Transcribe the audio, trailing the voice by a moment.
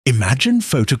Imagine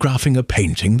photographing a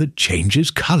painting that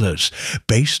changes colors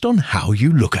based on how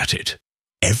you look at it.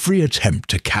 Every attempt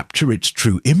to capture its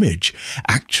true image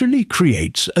actually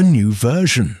creates a new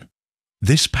version.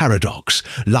 This paradox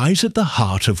lies at the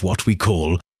heart of what we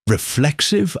call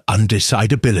reflexive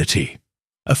undecidability,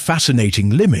 a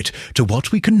fascinating limit to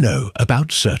what we can know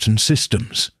about certain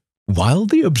systems. While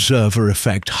the observer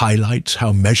effect highlights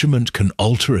how measurement can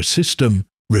alter a system,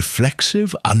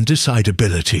 reflexive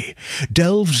undecidability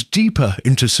delves deeper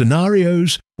into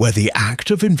scenarios where the act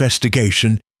of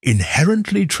investigation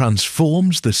inherently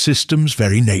transforms the system's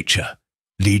very nature,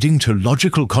 leading to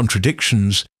logical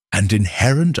contradictions and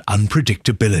inherent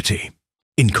unpredictability.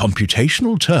 In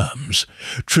computational terms,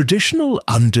 traditional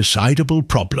undecidable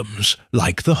problems,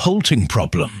 like the halting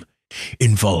problem,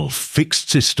 involve fixed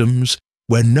systems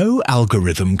where no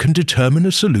algorithm can determine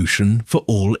a solution for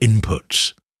all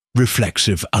inputs.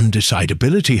 Reflexive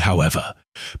undecidability, however,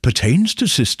 pertains to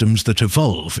systems that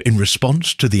evolve in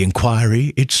response to the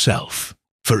inquiry itself.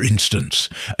 For instance,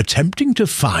 attempting to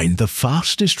find the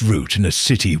fastest route in a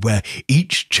city where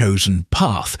each chosen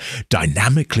path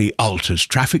dynamically alters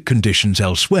traffic conditions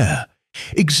elsewhere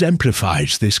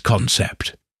exemplifies this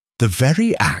concept. The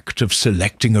very act of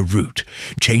selecting a route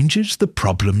changes the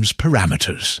problem's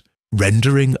parameters,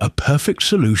 rendering a perfect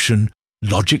solution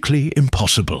logically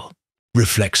impossible.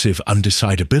 Reflexive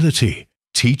undecidability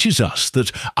teaches us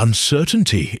that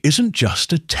uncertainty isn't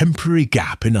just a temporary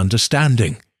gap in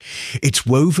understanding. It's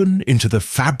woven into the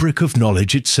fabric of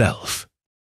knowledge itself.